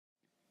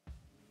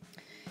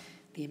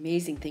The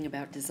amazing thing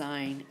about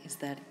design is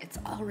that it's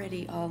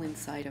already all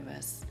inside of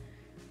us.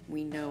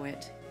 We know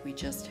it, we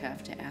just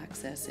have to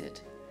access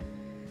it.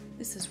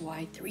 This is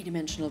why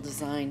three-dimensional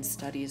design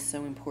study is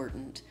so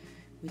important.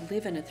 We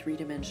live in a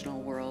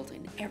three-dimensional world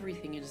and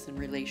everything is in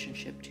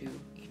relationship to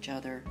each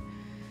other.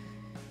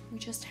 We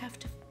just have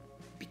to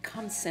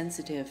become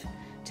sensitive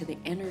to the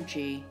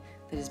energy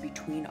that is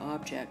between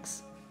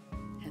objects,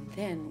 and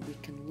then we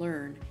can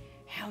learn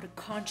how to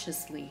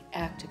consciously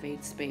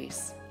activate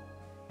space.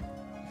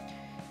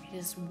 It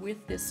is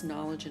with this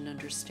knowledge and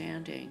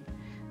understanding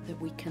that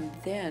we can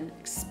then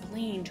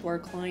explain to our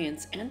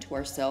clients and to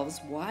ourselves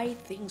why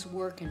things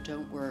work and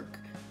don't work.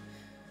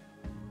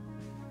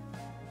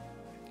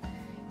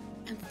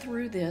 And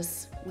through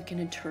this, we can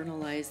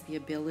internalize the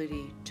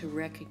ability to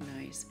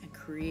recognize and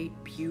create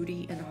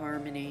beauty and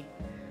harmony.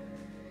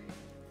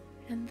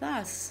 And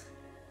thus,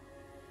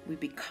 we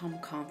become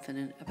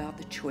confident about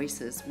the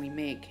choices we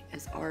make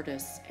as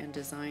artists and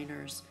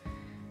designers.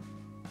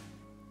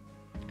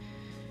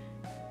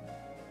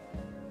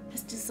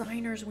 As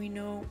designers, we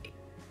know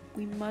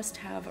we must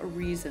have a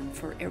reason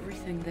for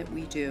everything that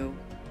we do.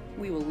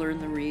 We will learn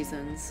the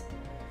reasons.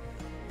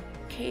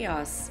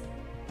 Chaos,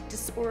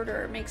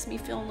 disorder makes me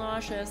feel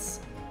nauseous.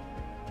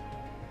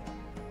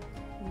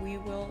 We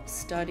will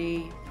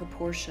study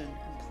proportion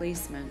and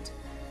placement.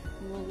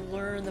 We will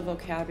learn the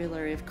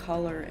vocabulary of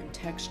color and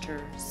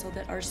texture so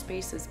that our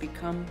spaces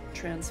become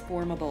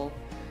transformable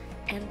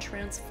and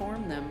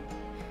transform them.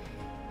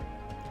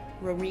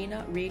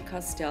 Rowena Reed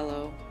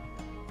Costello,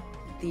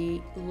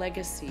 the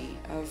legacy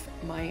of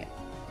my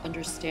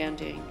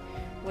understanding,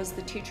 was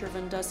the teacher of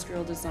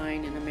industrial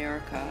design in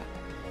America.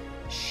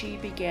 She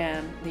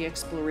began the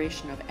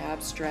exploration of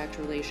abstract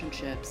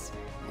relationships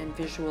and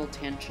visual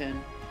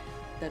tension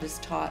that is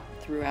taught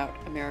throughout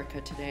America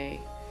today.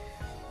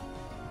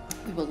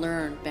 We will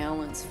learn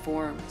balance,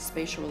 form,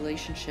 spatial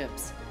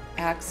relationships,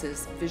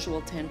 axis,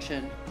 visual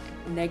tension,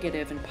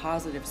 negative and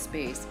positive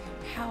space,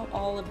 how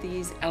all of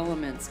these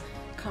elements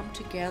come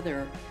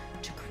together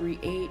to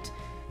create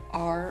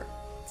our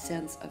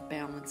sense of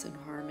balance and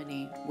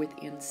harmony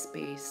within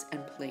space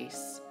and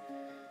place.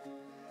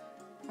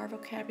 Our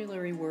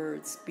vocabulary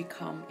words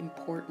become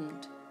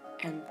important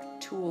and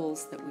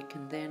tools that we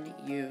can then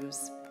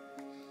use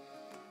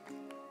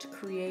to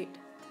create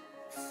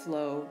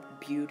flow,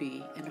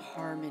 beauty, and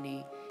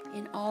harmony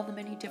in all the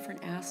many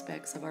different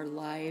aspects of our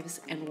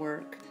lives and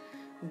work,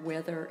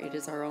 whether it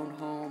is our own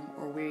home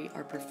or we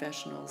are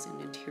professionals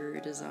in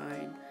interior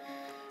design.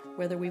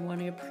 Whether we want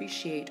to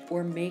appreciate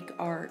or make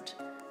art,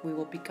 we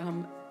will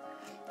become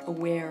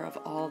aware of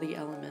all the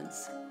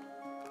elements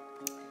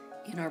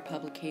in our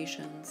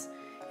publications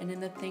and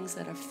in the things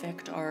that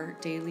affect our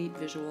daily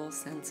visual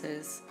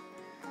senses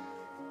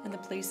and the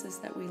places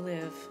that we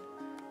live.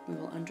 We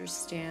will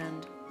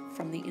understand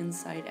from the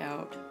inside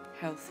out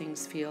how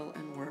things feel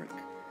and work,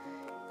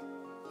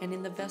 and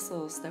in the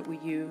vessels that we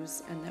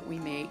use and that we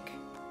make,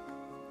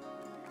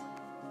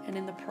 and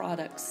in the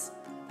products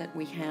that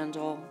we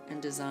handle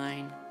and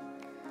design.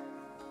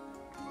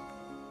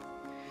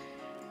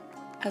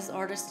 As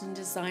artists and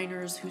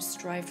designers who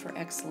strive for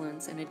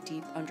excellence and a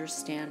deep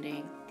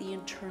understanding, the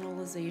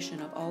internalization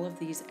of all of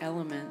these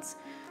elements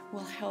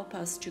will help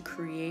us to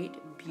create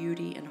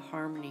beauty and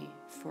harmony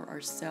for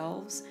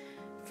ourselves,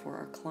 for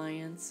our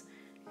clients,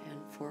 and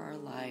for our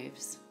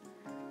lives.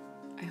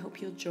 I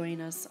hope you'll join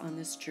us on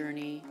this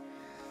journey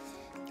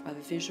of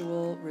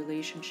visual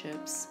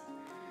relationships.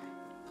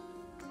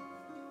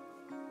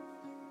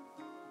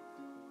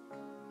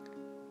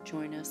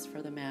 Join us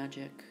for the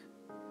magic.